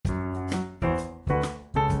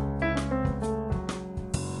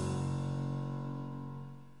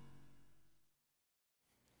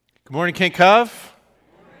Good morning, King Cove.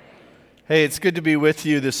 Hey, it's good to be with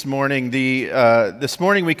you this morning. This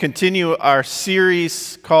morning we continue our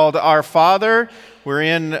series called Our Father. We're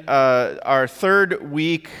in our third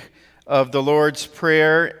week of the Lord's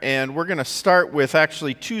Prayer, and we're going to start with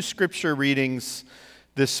actually two scripture readings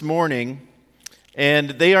this morning.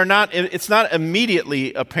 And it's not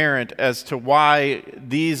immediately apparent as to why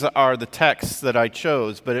these are the texts that I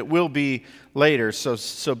chose, but it will be later,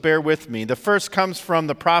 so bear with me. The first comes from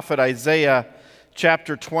the prophet Isaiah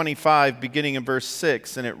chapter 25, beginning in verse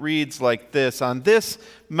 6, and it reads like this: "On this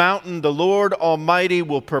mountain the Lord Almighty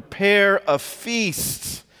will prepare a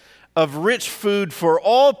feast of rich food for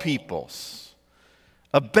all peoples,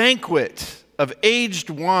 a banquet of aged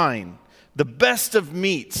wine, the best of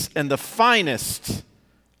meats and the finest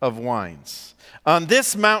of wines. On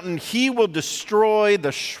this mountain he will destroy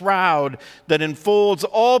the shroud that enfolds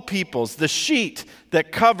all peoples, the sheet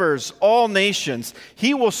that covers all nations.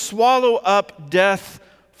 He will swallow up death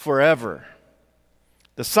forever.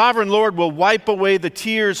 The sovereign Lord will wipe away the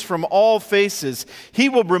tears from all faces. He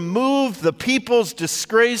will remove the people's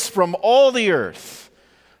disgrace from all the earth.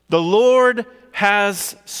 The Lord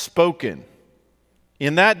has spoken.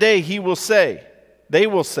 In that day they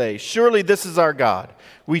will say, surely this is our God.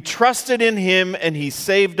 We trusted in him and he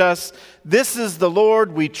saved us. This is the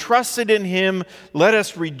Lord. We trusted in him. Let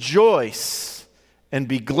us rejoice and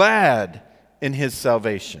be glad in his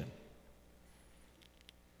salvation."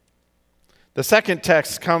 The second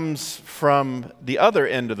text comes from the other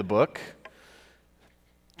end of the book,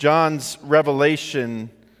 John's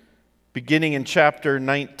Revelation, beginning in chapter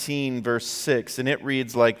 19, verse 6, and it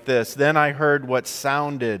reads like this: "Then I heard what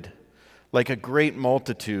sounded like a great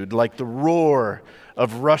multitude, like the roar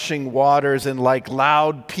of rushing waters and like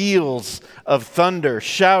loud peals of thunder,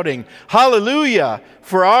 shouting, 'Hallelujah,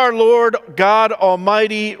 for our Lord God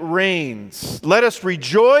Almighty reigns. Let us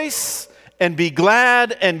rejoice and be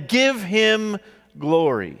glad and give him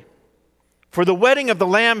glory. For the wedding of the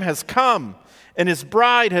Lamb has come, and his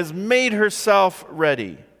bride has made herself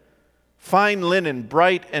ready. Fine linen,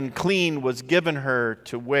 bright and clean, was given her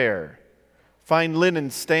to wear. Fine linen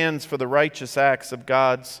stands for the righteous acts of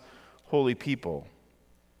God's holy people.'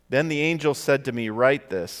 Then the angel said to me, 'Write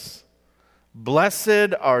this: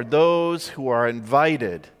 Blessed are those who are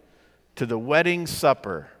invited to the wedding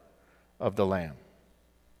supper of the Lamb.'"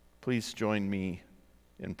 Please join me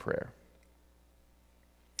in prayer.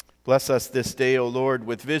 Bless us this day, O Lord,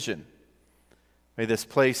 with vision. May this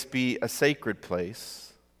place be a sacred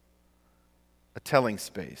place, a telling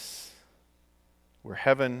space where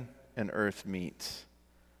heaven and earth meet.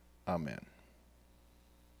 Amen.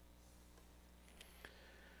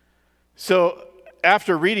 So,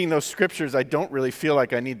 after reading those scriptures, I don't really feel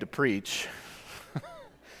like I need to preach.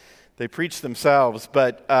 They preach themselves,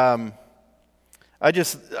 but I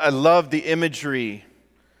love the imagery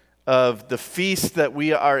of the feast that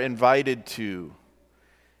we are invited to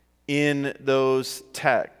in those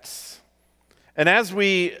texts. And as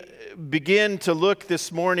we begin to look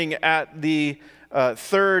this morning at the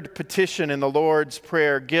third petition in the Lord's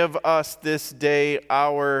Prayer, "Give us this day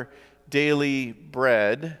our daily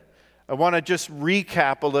bread," I want to just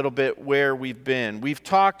recap a little bit where we've been. We've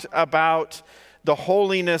talked about the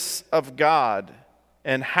holiness of God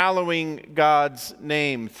and hallowing God's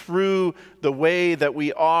name through the way that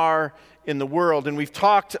we are in the world. And we've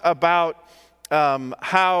talked about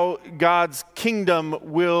how God's kingdom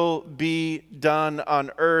will be done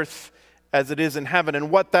on earth as it is in heaven,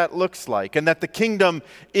 and what that looks like, and that the kingdom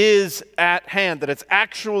is at hand, that it's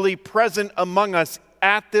actually present among us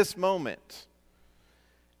at this moment,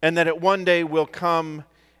 and that it one day will come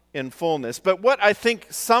in fullness. But what I think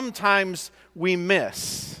sometimes we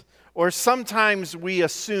miss, or sometimes we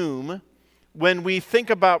assume when we think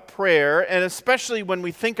about prayer, and especially when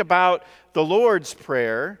we think about the Lord's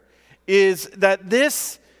Prayer, is that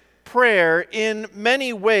this prayer in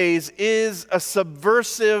many ways is a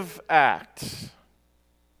subversive act.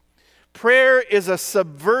 Prayer is a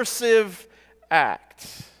subversive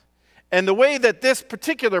act. And the way that this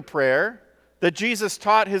particular prayer that Jesus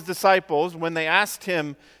taught his disciples when they asked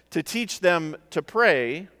him to teach them to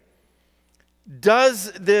pray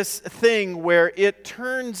does this thing where it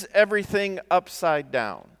turns everything upside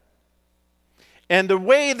down. And the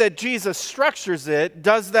way that Jesus structures it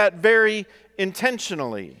does that very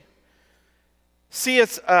intentionally.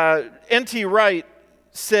 N.T. Wright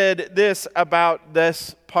said this about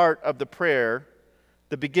this part of the prayer,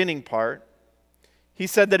 the beginning part. He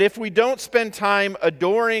said that if we don't spend time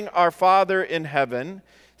adoring our Father in heaven,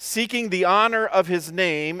 seeking the honor of his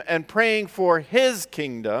name, and praying for his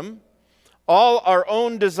kingdom, all our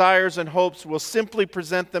own desires and hopes will simply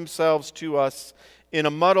present themselves to us in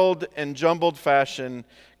a muddled and jumbled fashion,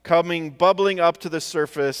 bubbling up to the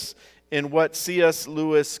surface in what C.S.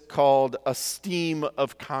 Lewis called a steam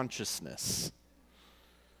of consciousness.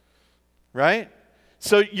 Right?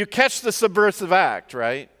 So you catch the subversive act,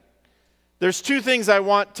 right? There's two things I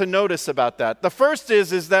want to notice about that. The first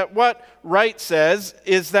is that what Wright says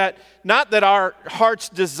is that not that our heart's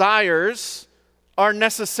desires are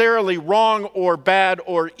necessarily wrong or bad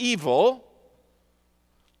or evil,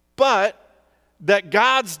 but that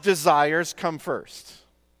God's desires come first.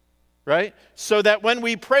 Right? So that when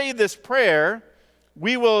we pray this prayer,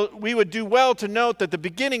 we would do well to note that the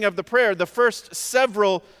beginning of the prayer, the first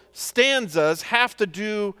several stanzas, have to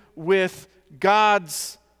do with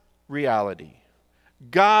God's reality,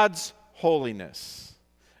 God's holiness,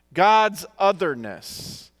 God's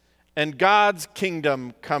otherness, and God's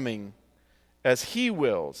kingdom coming as He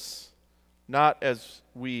wills, not as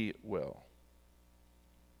we will.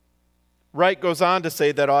 Wright goes on to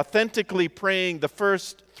say that authentically praying the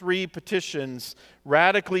first three petitions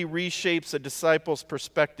radically reshapes a disciple's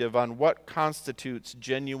perspective on what constitutes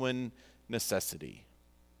genuine necessity.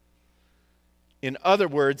 In other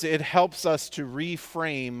words, it helps us to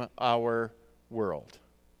reframe our world.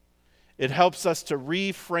 It helps us to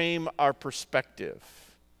reframe our perspective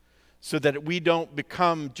so that we don't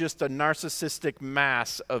become just a narcissistic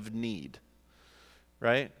mass of need,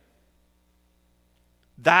 right?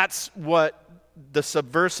 That's what the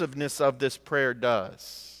subversiveness of this prayer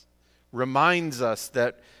does. Reminds us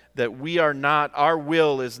that we are not, our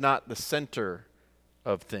will is not the center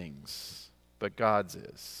of things, but God's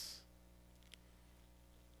is.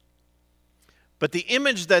 But the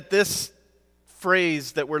image that this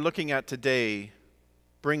phrase that we're looking at today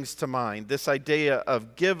brings to mind, this idea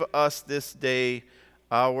of give us this day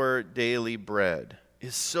our daily bread,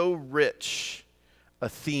 is so rich a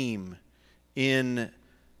theme in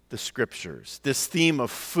the Scriptures. This theme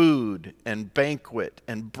of food and banquet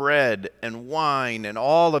and bread and wine and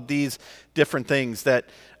all of these different things that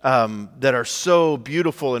are so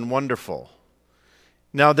beautiful and wonderful.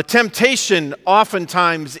 Now, the temptation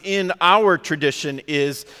oftentimes in our tradition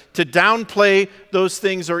is to downplay those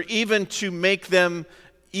things or even to make them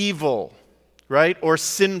evil, right, or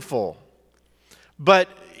sinful. But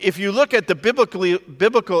if you look at the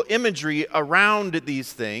biblical imagery around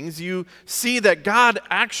these things, you see that God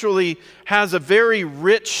actually has a very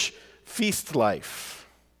rich feast life,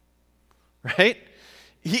 right?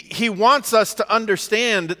 He wants us to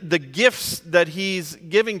understand the gifts that He's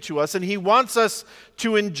giving to us, and He wants us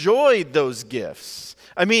to enjoy those gifts.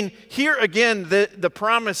 I mean, here again, the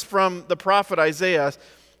promise from the prophet Isaiah,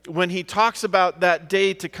 when he talks about that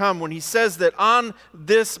day to come, when he says that on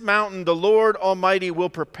this mountain the Lord Almighty will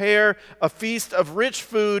prepare a feast of rich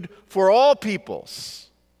food for all peoples.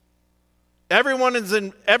 Everyone is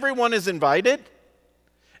invited,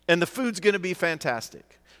 and the food's going to be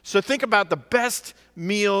fantastic. So think about the best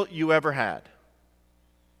meal you ever had.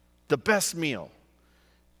 The best meal.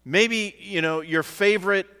 Maybe, your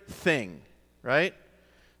favorite thing, right?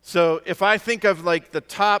 So if I think of like the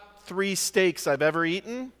top 3 steaks I've ever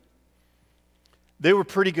eaten, they were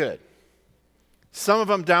pretty good. Some of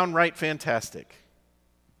them downright fantastic,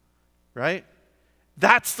 right?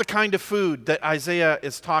 That's the kind of food that Isaiah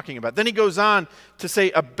is talking about. Then he goes on to say,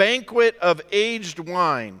 a banquet of aged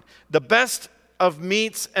wine, the best of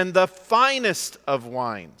meats and the finest of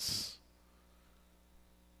wines.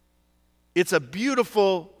 It's a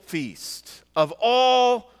beautiful feast of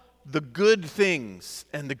all the good things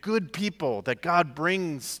and the good people that God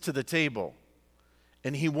brings to the table.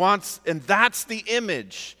 And that's the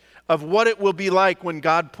image of what it will be like when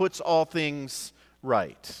God puts all things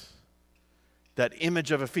right. That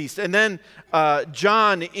image of a feast. And then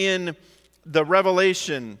John in the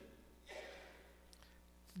Revelation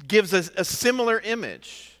gives us a similar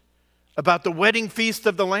image about the wedding feast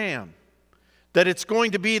of the Lamb. That it's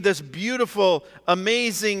going to be this beautiful,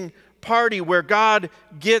 amazing party where God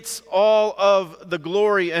gets all of the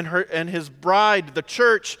glory, and His bride, the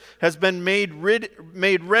church, has been made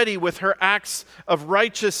ready with her acts of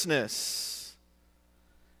righteousness.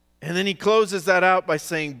 And then he closes that out by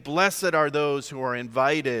saying, blessed are those who are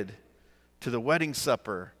invited to the wedding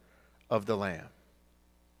supper of the Lamb.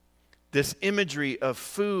 This imagery of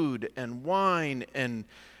food and wine and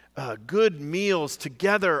good meals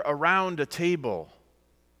together around a table.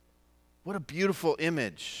 What a beautiful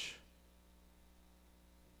image.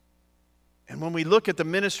 And when we look at the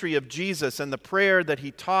ministry of Jesus and the prayer that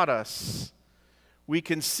He taught us, we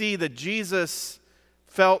can see that Jesus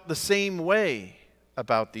felt the same way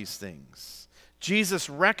about these things. Jesus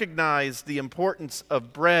recognized the importance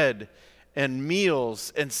of bread and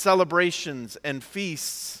meals and celebrations and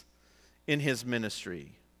feasts in his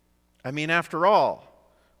ministry. I mean, after all,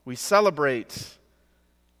 we celebrate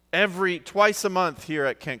twice a month here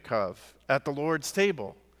at Kent Cove at the Lord's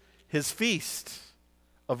table, his feast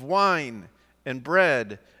of wine and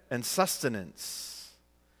bread and sustenance.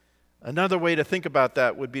 Another way to think about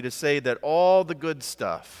that would be to say that all the good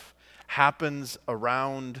stuff happens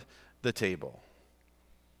around the table.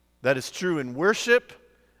 That is true in worship,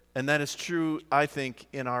 and that is true, I think,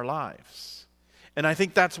 in our lives. And I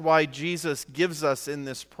think that's why Jesus gives us in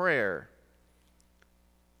this prayer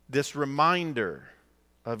this reminder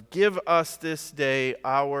of give us this day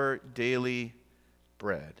our daily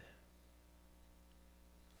bread.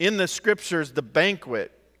 In the scriptures, the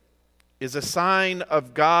banquet is a sign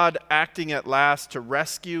of God acting at last to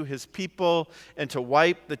rescue his people and to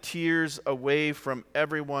wipe the tears away from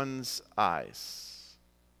everyone's eyes.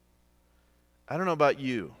 I don't know about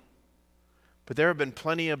you, but there have been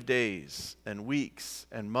plenty of days and weeks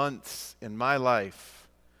and months in my life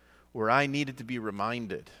where I needed to be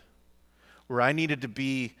reminded, where I needed to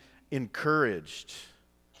be encouraged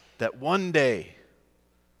that one day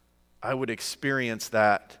I would experience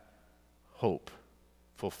that hope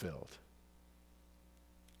fulfilled.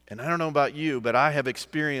 And I don't know about you, but I have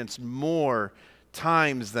experienced more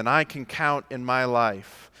times than I can count in my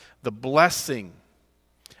life the blessing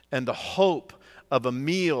and the hope of a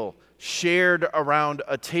meal shared around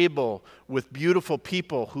a table with beautiful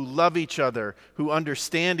people who love each other, who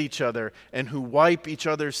understand each other, and who wipe each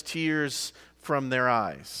other's tears from their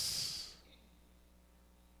eyes.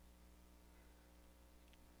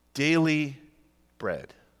 Daily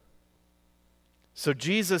bread. So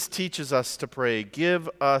Jesus teaches us to pray, give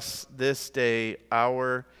us this day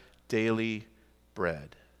our daily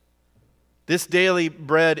bread. This daily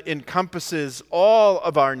bread encompasses all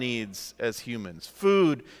of our needs as humans: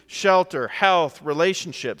 food, shelter, health,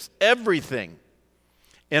 relationships, everything.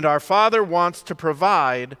 And our Father wants to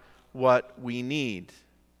provide what we need.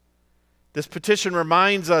 This petition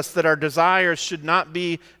reminds us that our desires should not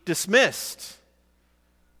be dismissed.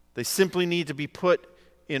 They simply need to be put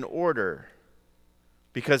in order,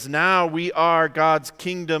 because now we are God's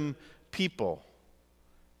kingdom people,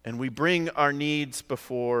 and we bring our needs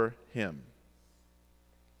before him.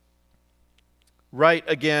 Wright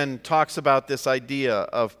again talks about this idea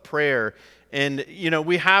of prayer. And,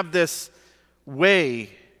 we have this way,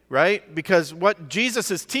 right? Because what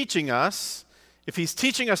Jesus is teaching us, if he's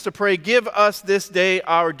teaching us to pray, give us this day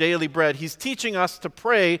our daily bread, he's teaching us to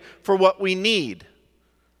pray for what we need,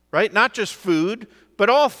 right? Not just food, but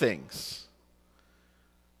all things.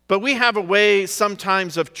 But we have a way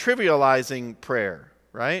sometimes of trivializing prayer,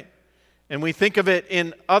 right? And we think of it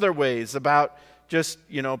in other ways about just,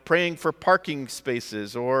 praying for parking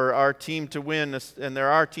spaces or our team to win, and there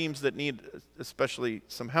are teams that need especially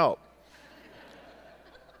some help.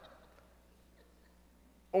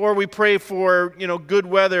 Or we pray for, good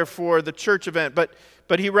weather for the church event.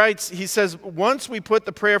 But he says, once we put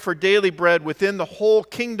the prayer for daily bread within the whole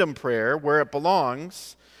kingdom prayer where it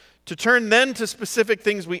belongs, to turn then to specific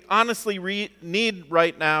things we honestly need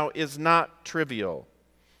right now is not trivial.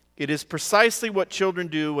 It is precisely what children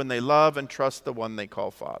do when they love and trust the one they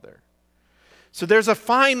call Father. So there's a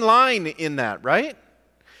fine line in that, right?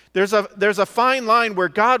 There's a fine line where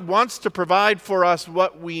God wants to provide for us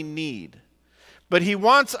what we need. But he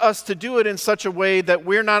wants us to do it in such a way that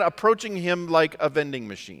we're not approaching him like a vending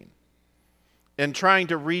machine and trying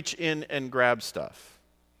to reach in and grab stuff,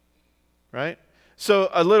 right?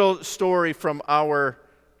 So a little story from our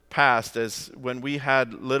past as when we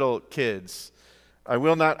had little kids. I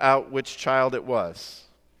will not out which child it was.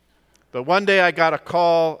 But one day I got a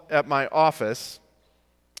call at my office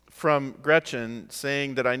from Gretchen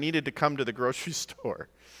saying that I needed to come to the grocery store.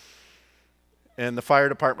 And the fire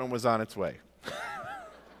department was on its way.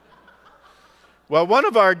 Well, one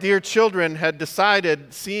of our dear children had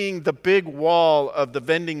decided, seeing the big wall of the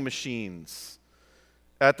vending machines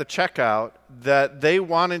at the checkout, that they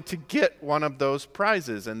wanted to get one of those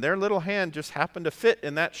prizes. And their little hand just happened to fit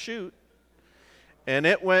in that chute. And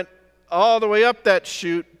it went all the way up that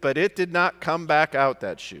chute, but it did not come back out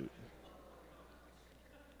that chute.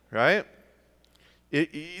 Right?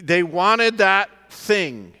 They wanted that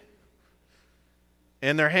thing.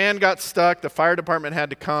 And their hand got stuck. The fire department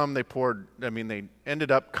had to come. They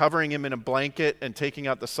ended up covering him in a blanket and taking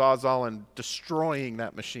out the Sawzall and destroying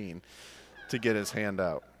that machine to get his hand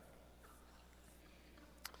out.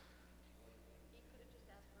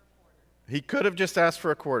 He could have just asked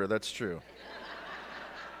for a quarter. That's true.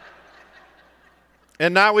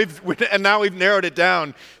 And now we've narrowed it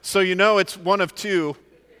down. So it's one of two.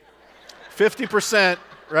 50%,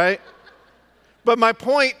 right? But my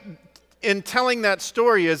point in telling that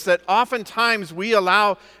story is that oftentimes we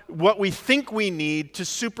allow what we think we need to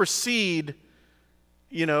supersede,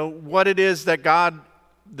 what it is that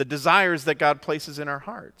the desires that God places in our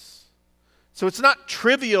hearts. So it's not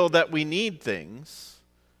trivial that we need things,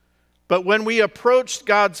 but when we approach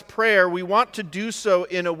God's prayer, we want to do so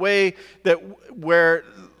in a way where,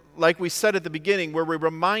 like we said at the beginning, where we're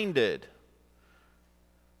reminded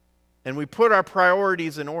and we put our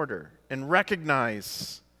priorities in order and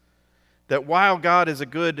recognize that while God is a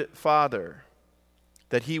good Father,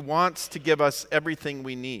 that He wants to give us everything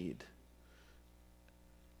we need,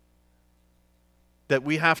 that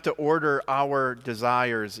we have to order our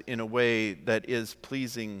desires in a way that is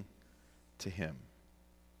pleasing to Him.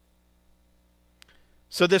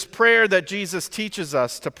 So this prayer that Jesus teaches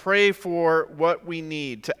us to pray for what we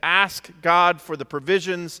need, to ask God for the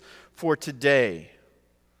provisions for today,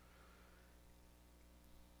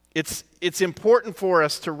 it's important for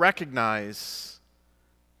us to recognize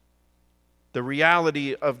the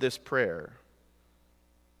reality of this prayer.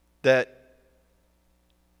 That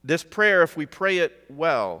this prayer, if we pray it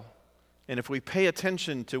well, and if we pay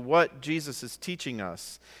attention to what Jesus is teaching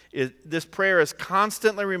us, this prayer is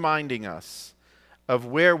constantly reminding us of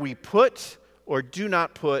where we put or do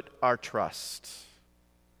not put our trust,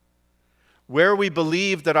 where we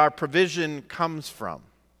believe that our provision comes from.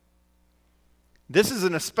 This is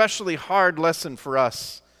an especially hard lesson for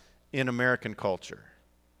us in American culture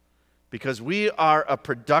because we are a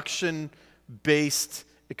production-based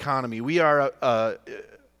economy. We are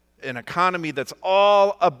an economy that's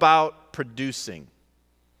all about producing.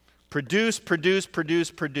 Produce, produce,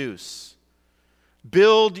 produce, produce.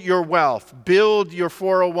 Build your wealth. Build your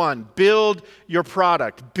 401. Build your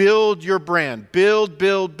product. Build your brand. Build,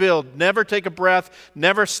 build, build. Never take a breath.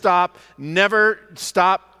 Never stop. Never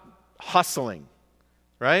stop hustling.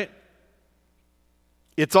 Right?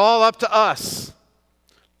 It's all up to us.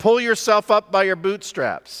 Pull yourself up by your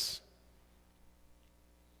bootstraps.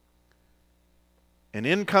 And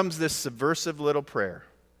in comes this subversive little prayer.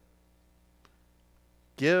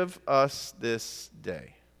 Give us this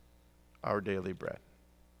day our daily bread.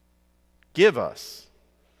 Give us.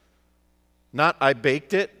 Not I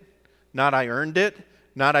baked it, not I earned it,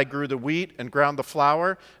 not I grew the wheat and ground the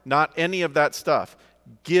flour, not any of that stuff.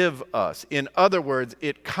 Give us. In other words,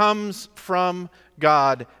 it comes from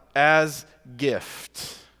God as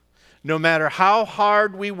gift. No matter how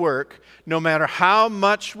hard we work, no matter how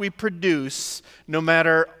much we produce, no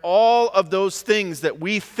matter all of those things that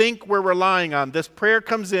we think we're relying on, this prayer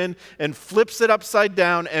comes in and flips it upside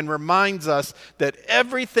down and reminds us that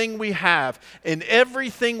everything we have and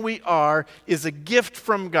everything we are is a gift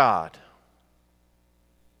from God.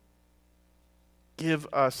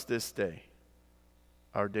 Give us this day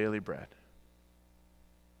our daily bread.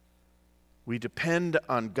 We depend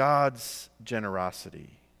on God's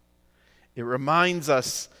generosity. It reminds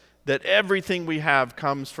us that everything we have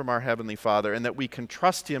comes from our Heavenly Father and that we can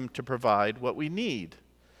trust Him to provide what we need.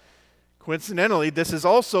 Coincidentally, this is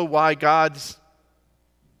also why God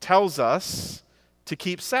tells us to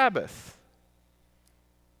keep Sabbath.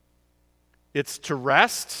 It's to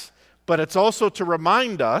rest, but it's also to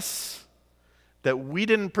remind us that we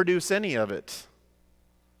didn't produce any of it.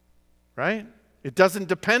 Right? It doesn't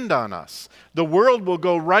depend on us. The world will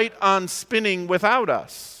go right on spinning without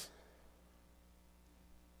us.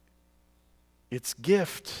 It's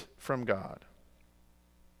gift from God.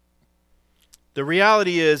 The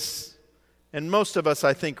reality is, and most of us,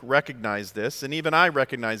 I think, recognize this, and even I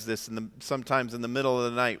recognize this sometimes in the middle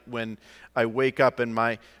of the night when I wake up and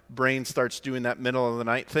my brain starts doing that middle of the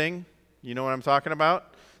night thing. You know what I'm talking about?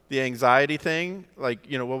 The anxiety thing, like,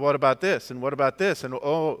 well, what about this? And what about this? And,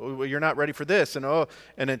 oh, you're not ready for this. And,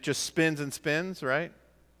 and it just spins and spins, right?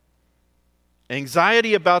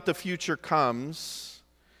 Anxiety about the future comes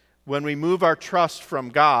when we move our trust from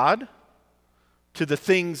God to the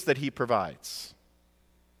things that He provides,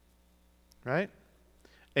 right?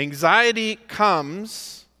 Anxiety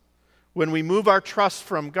comes when we move our trust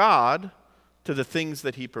from God to the things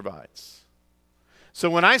that He provides. So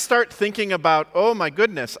when I start thinking about, oh my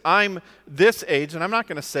goodness, I'm this age, and I'm not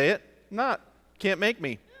going to say it, can't make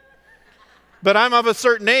me. But I'm of a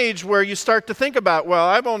certain age where you start to think about, well,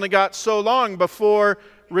 I've only got so long before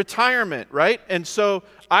retirement, right? And so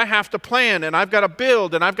I have to plan, and I've got to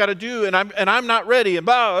build, and I've got to do, and I'm not ready, and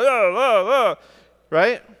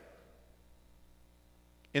right?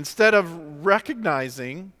 Instead of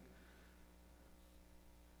recognizing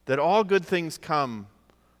that all good things come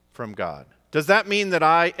from God. Does that mean that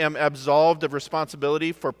I am absolved of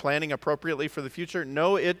responsibility for planning appropriately for the future?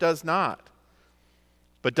 No, it does not.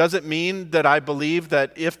 But does it mean that I believe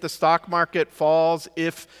that if the stock market falls,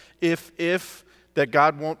 if if that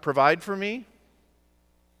God won't provide for me?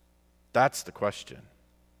 That's the question.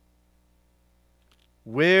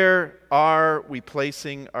 Where are we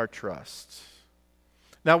placing our trust?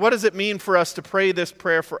 Now, what does it mean for us to pray this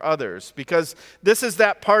prayer for others? Because this is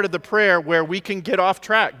that part of the prayer where we can get off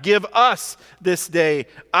track. Give us this day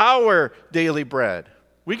our daily bread.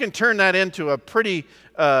 We can turn that into a pretty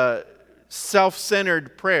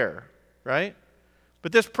self-centered prayer, right?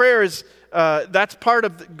 But this prayer is, that's part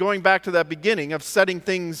of going back to that beginning of setting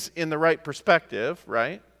things in the right perspective,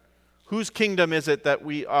 right? Whose kingdom is it that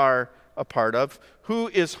we are a part of? Who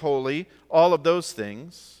is holy? All of those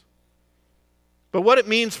things. But what it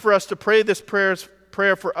means for us to pray this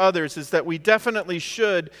prayer for others is that we definitely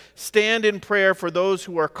should stand in prayer for those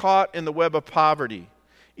who are caught in the web of poverty,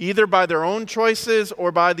 either by their own choices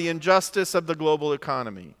or by the injustice of the global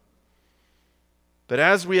economy. But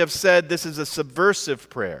as we have said, this is a subversive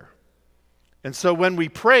prayer. And so when we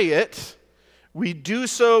pray it, we do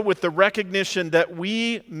so with the recognition that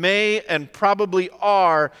we may and probably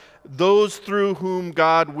are those through whom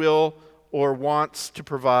God will or wants to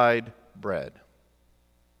provide bread.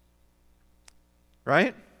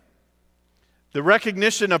 Right? The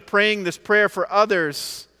recognition of praying this prayer for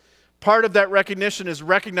others, part of that recognition is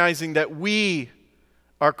recognizing that we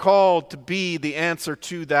are called to be the answer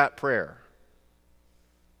to that prayer.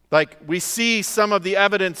 Like, we see some of the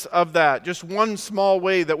evidence of that. Just one small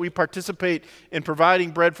way that we participate in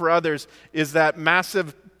providing bread for others is that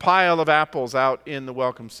massive pile of apples out in the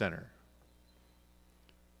Welcome Center.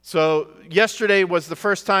 So yesterday was the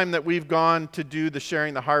first time that we've gone to do the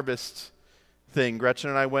Sharing the Harvest thing. Gretchen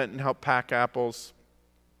and I went and helped pack apples.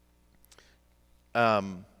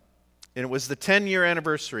 And it was the 10-year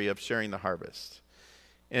anniversary of Sharing the Harvest.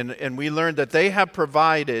 And we learned that they have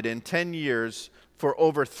provided in 10 years for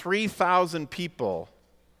over 3,000 people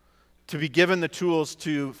to be given the tools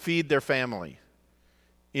to feed their family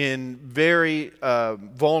in very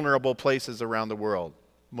vulnerable places around the world,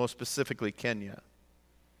 most specifically Kenya.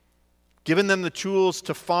 Given them the tools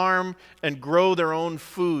to farm and grow their own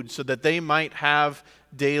food so that they might have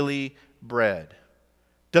daily bread.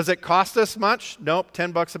 Does it cost us much? Nope,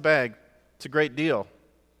 $10 a bag. It's a great deal.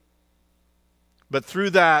 But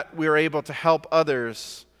through that, we are able to help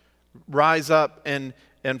others rise up and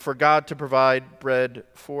for God to provide bread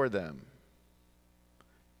for them.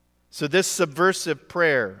 So this subversive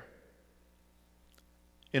prayer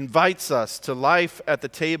invites us to life at the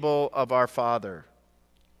table of our Father,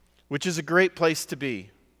 which is a great place to be.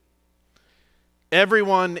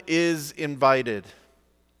 Everyone is invited.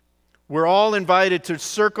 We're all invited to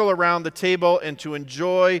circle around the table and to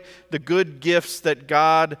enjoy the good gifts that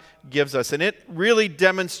God gives us. And it really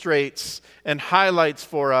demonstrates and highlights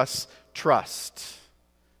for us trust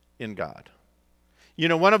in God. You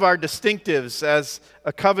know, one of our distinctives as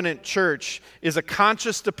a covenant church is a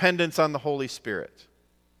conscious dependence on the Holy Spirit.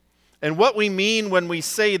 And what we mean when we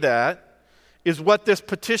say that is what this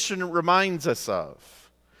petition reminds us of.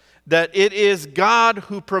 That it is God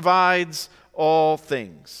who provides all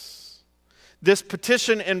things. This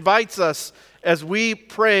petition invites us as we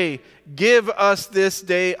pray, give us this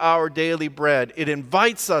day our daily bread. It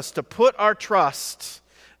invites us to put our trust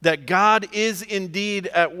that God is indeed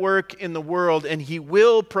at work in the world and He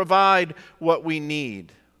will provide what we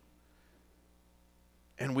need.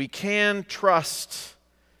 And we can trust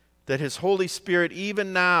that His Holy Spirit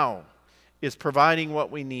even now is providing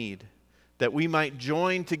what we need, that we might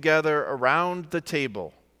join together around the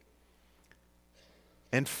table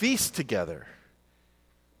and feast together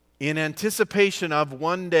in anticipation of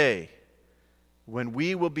one day when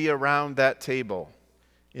we will be around that table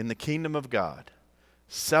in the kingdom of God,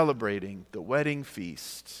 celebrating the wedding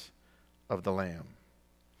feast of the Lamb.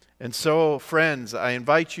 And so, friends, I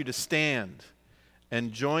invite you to stand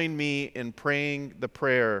and join me in praying the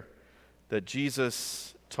prayer that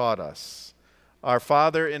Jesus taught us. Our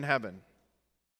Father in heaven,